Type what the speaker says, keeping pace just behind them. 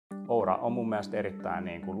Oura on mun mielestä erittäin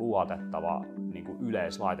niin kuin luotettava niin kuin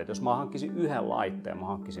yleislaite. Jos mä hankkisin yhden laitteen, mä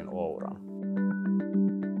hankkisin Ouran.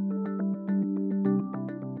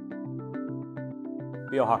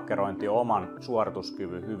 Biohakkerointi on oman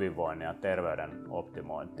suorituskyvyn, hyvinvoinnin ja terveyden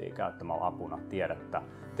optimointia käyttämällä apuna tiedettä,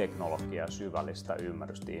 teknologiaa ja syvällistä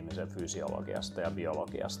ymmärrystä ihmisen fysiologiasta ja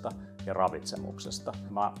biologiasta ja ravitsemuksesta.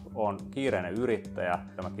 Mä oon kiireinen yrittäjä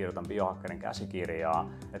ja mä kirjoitan biohakkerin käsikirjaa,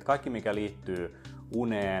 että kaikki mikä liittyy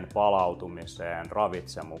uneen, palautumiseen,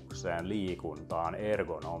 ravitsemukseen, liikuntaan,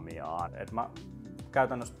 ergonomiaan, että mä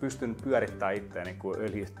käytännössä pystyn pyörittämään itseäni kuin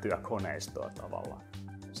öljyttyä koneistoa tavallaan.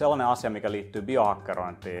 Sellainen asia, mikä liittyy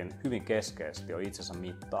biohakkerointiin hyvin keskeisesti, on itsensä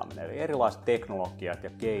mittaaminen. Eli erilaiset teknologiat ja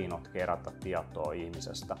keinot kerätä tietoa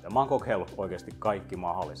ihmisestä. Ja mä oon kokeillut oikeasti kaikki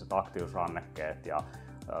mahdolliset aktiivisuusrannekkeet ja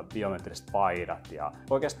biometriset paidat. Ja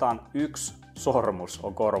oikeastaan yksi sormus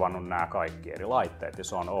on korvannut nämä kaikki eri laitteet, ja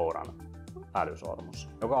se on Ouran älysormus.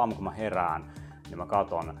 Joka aamu kun mä herään, niin mä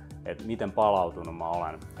katson, että miten palautunut mä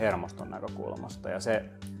olen hermoston näkökulmasta. Ja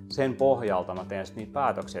sen pohjalta mä teen niitä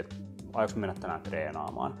päätöksiä, että aiotko mennä tänään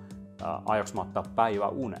treenaamaan, aiotko mä ottaa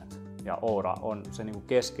päiväunet. Ja Oura on se niin kuin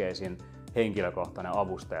keskeisin henkilökohtainen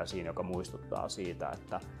avustaja siinä, joka muistuttaa siitä,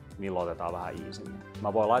 että milloin otetaan vähän iisimmin.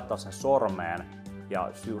 Mä voin laittaa sen sormeen ja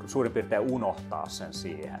suurin piirtein unohtaa sen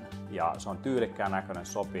siihen. Ja se on tyylikkään näköinen,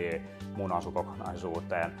 sopii mun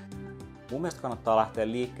asukokonaisuuteen. Mun mielestä kannattaa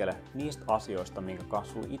lähteä liikkeelle niistä asioista, minkä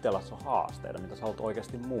kanssa sulla itselläsi on haasteita, mitä sä haluat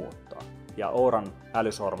oikeasti muuttaa. Ja Ouran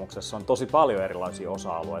älysormuksessa on tosi paljon erilaisia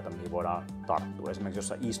osa-alueita, mihin voidaan tarttua. Esimerkiksi jos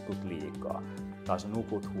sä istut liikaa, tai sä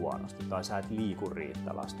nukut huonosti, tai sä et liiku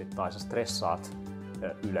riittävästi, tai sä stressaat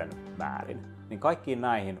ylen määrin. Niin kaikkiin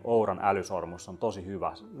näihin Ouran älysormus on tosi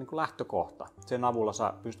hyvä niin kuin lähtökohta. Sen avulla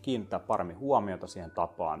sä pystyt kiinnittämään paremmin huomiota siihen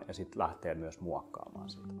tapaan ja sitten lähtee myös muokkaamaan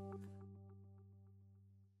sitä.